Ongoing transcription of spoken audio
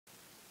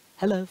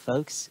Hello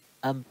folks,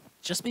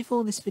 just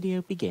before this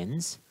video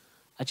begins,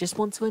 I just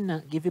want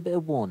to give you a bit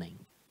of warning.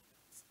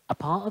 A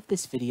part of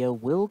this video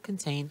will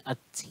contain a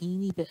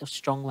teeny bit of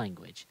strong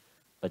language,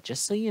 but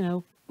just so you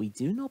know, we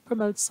do not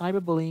promote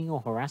cyberbullying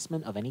or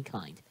harassment of any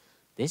kind.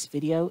 This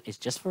video is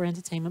just for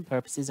entertainment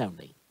purposes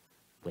only.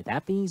 With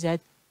that being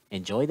said,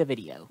 enjoy the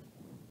video.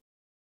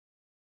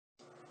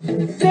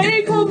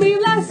 They call me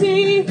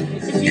Lassie,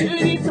 if you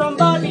need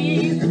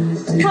somebody,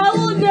 I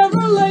will never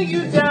let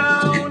you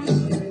down.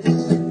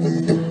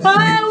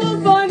 I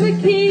will find the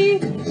key,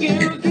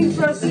 you can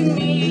trust in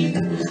me.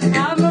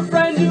 I'm a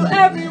friend to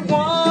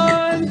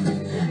everyone,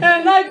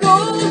 and I go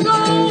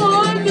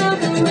under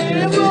the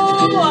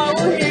rainbow. I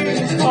will hear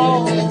you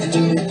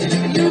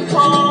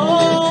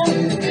call,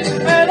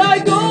 and I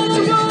go,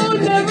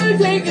 never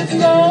take it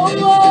slow.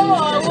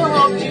 I will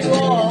help you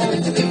all,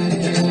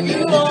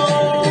 you all.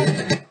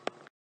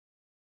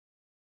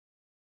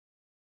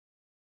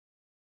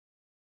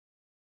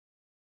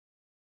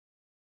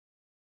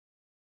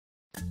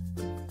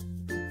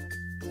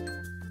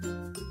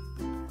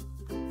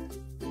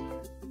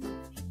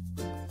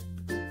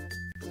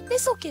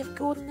 This'll give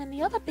Gordon and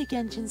the other big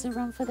engines a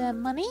run for their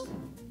money.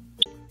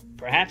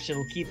 Perhaps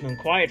it'll keep them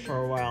quiet for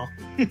a while.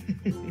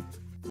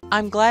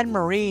 I'm glad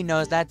Marie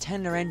knows that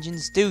tender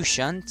engines do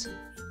shunt.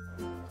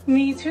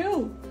 Me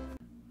too.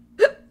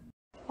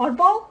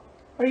 Oddball,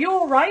 are you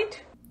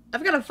alright?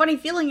 I've got a funny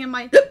feeling in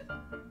my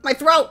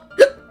throat.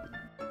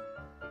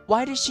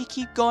 Why does she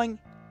keep going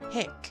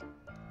hick?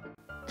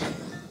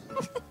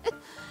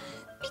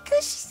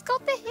 Because she's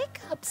got the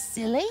hiccups,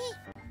 silly.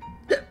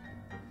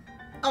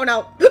 Oh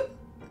no.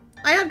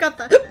 I have got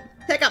the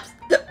hiccups.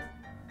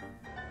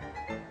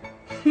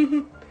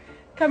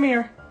 Come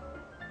here.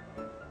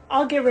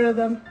 I'll get rid of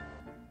them.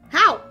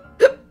 How?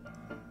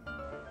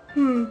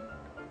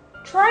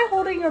 Try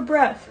holding your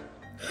breath.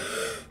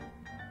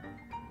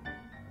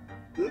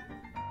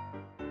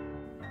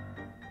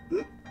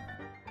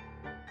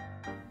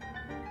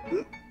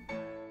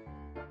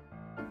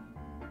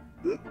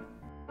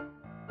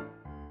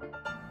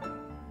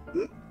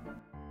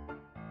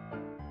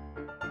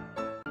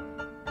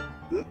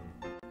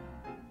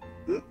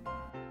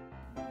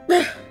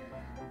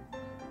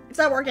 It's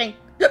not working.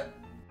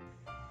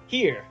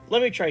 Here,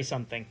 let me try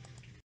something.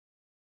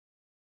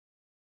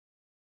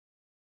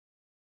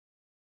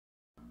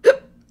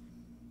 Booga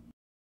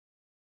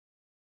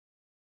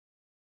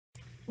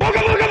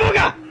booga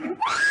booga!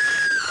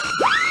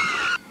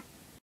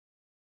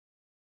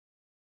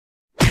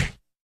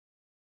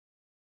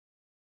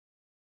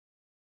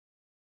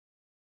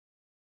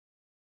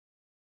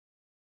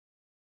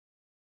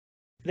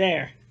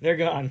 There, they're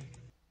gone.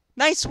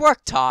 Nice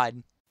work,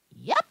 Todd.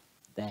 Yep,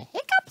 the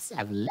hiccups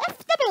have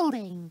left the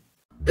building.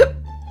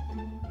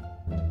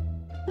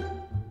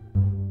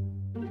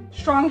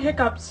 Strong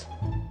hiccups.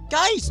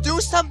 Guys, do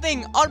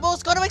something!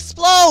 Oddball's gonna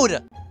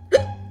explode!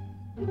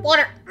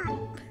 Water.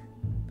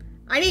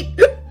 I need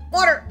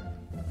water.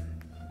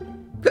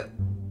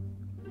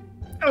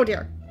 Oh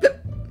dear.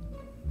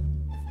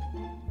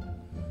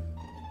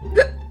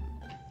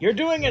 You're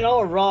doing it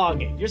all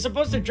wrong. You're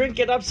supposed to drink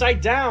it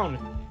upside down.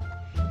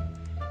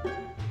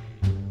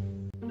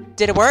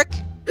 Did it work?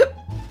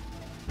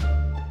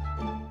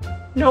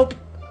 Nope.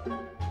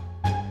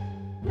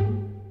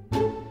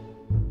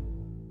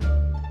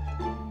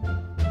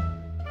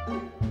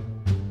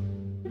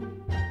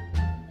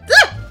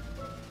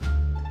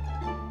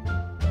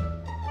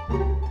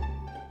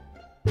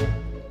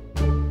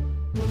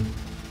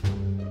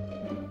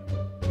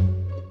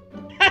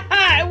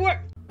 It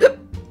worked!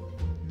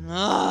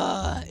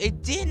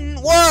 It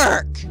didn't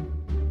work!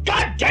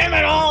 God damn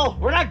it all!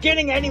 We're not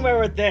getting anywhere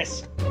with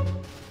this.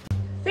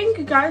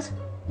 Think, guys.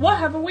 What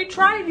haven't we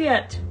tried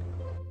yet?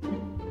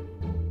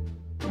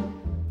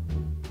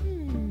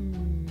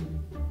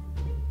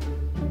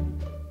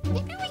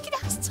 Maybe we could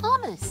ask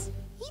Thomas.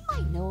 He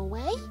might know a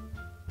way.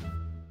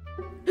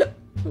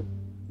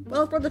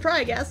 Well, for the try,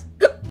 I guess.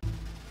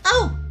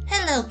 Oh,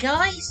 hello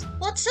guys.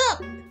 What's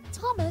up?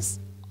 Thomas,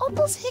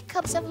 Oddball's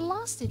hiccups have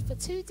lasted for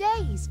 2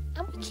 days,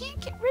 and we can't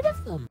get rid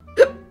of them.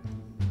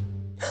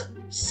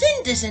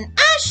 Cinders and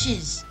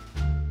ashes.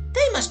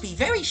 They must be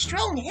very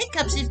strong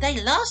hiccups if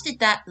they lasted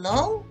that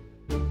long.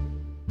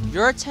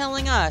 You're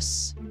telling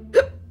us.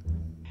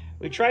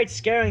 We tried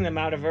scaring them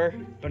out of her,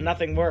 but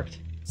nothing worked.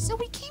 So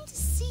we came to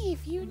see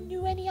if you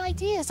knew any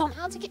ideas on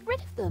how to get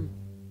rid of them.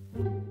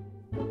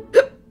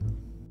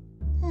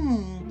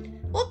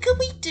 What could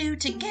we do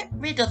to get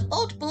rid of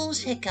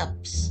Oddball's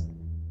hiccups?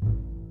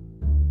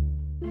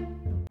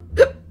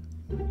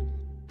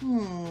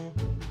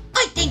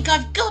 I think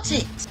I've got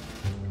it.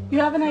 You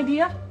have an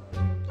idea?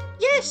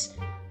 Yes.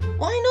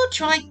 Why not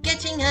try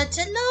getting her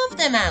to laugh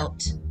them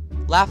out?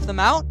 Laugh them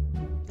out?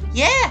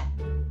 Yeah.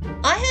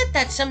 I heard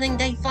that's something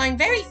they find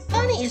very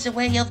funny as a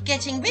way of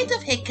getting rid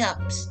of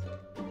hiccups.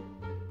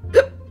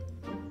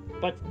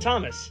 But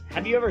Thomas,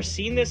 have you ever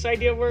seen this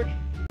idea work?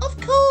 Of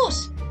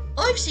course.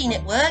 I've seen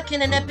it work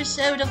in an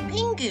episode of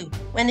Pingu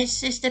when his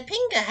sister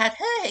Pinga had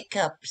her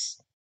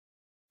hiccups.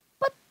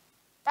 But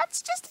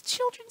That's just a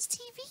children's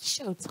TV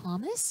show,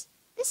 Thomas.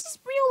 This is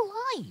real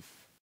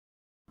life.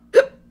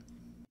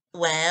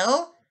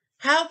 Well,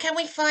 how can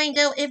we find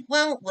out it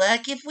won't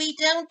work if we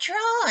don't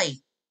try?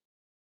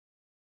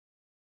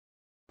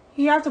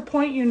 He has a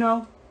point, you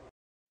know.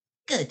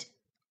 Good.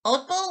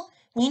 Oddball,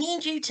 we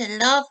need you to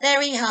laugh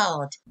very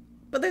hard.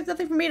 But there's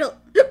nothing for me to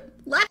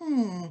laugh.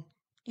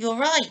 You're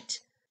right.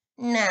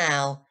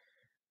 Now,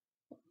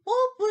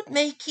 what would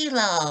make you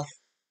laugh?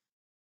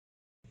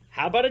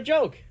 How about a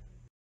joke?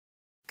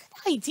 Good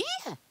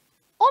idea.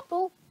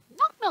 Oddball,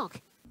 knock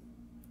knock.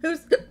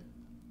 Who's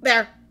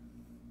there?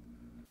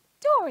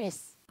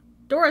 Doris.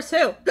 Doris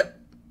who?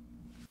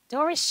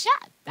 Doris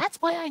shut. That's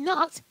why I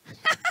knocked.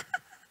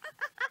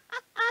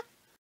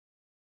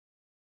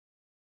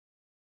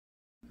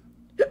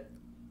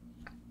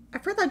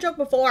 I've heard that joke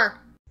before.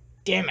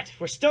 Damn it,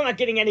 we're still not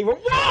getting anywhere.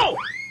 Whoa!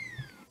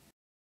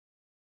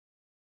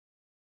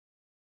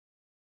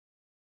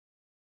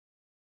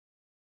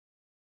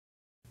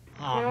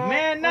 Oh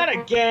man, not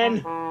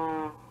again.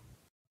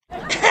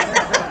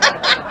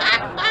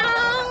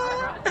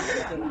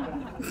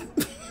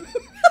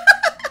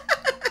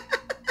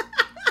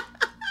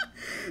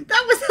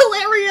 That was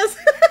hilarious.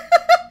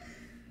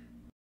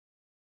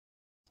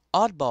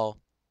 Oddball,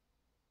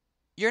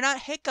 you're not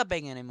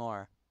hiccuping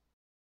anymore.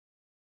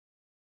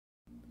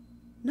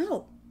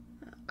 No,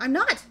 I'm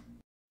not.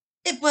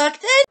 It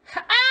worked then?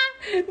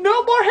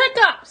 No more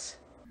hiccups!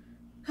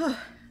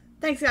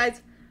 Thanks,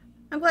 guys.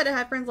 I'm glad to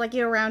have friends like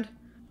you around.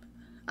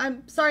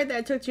 I'm sorry that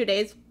it took 2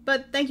 days,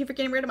 but thank you for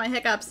getting rid of my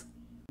hiccups.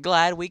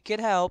 Glad we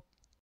could help.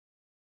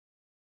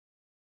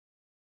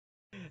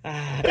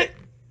 Oh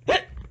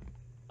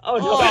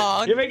no!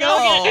 Oh, Here we go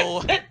no.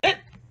 again!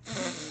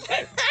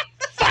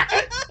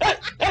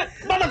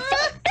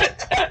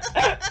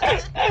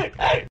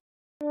 Motherfucker!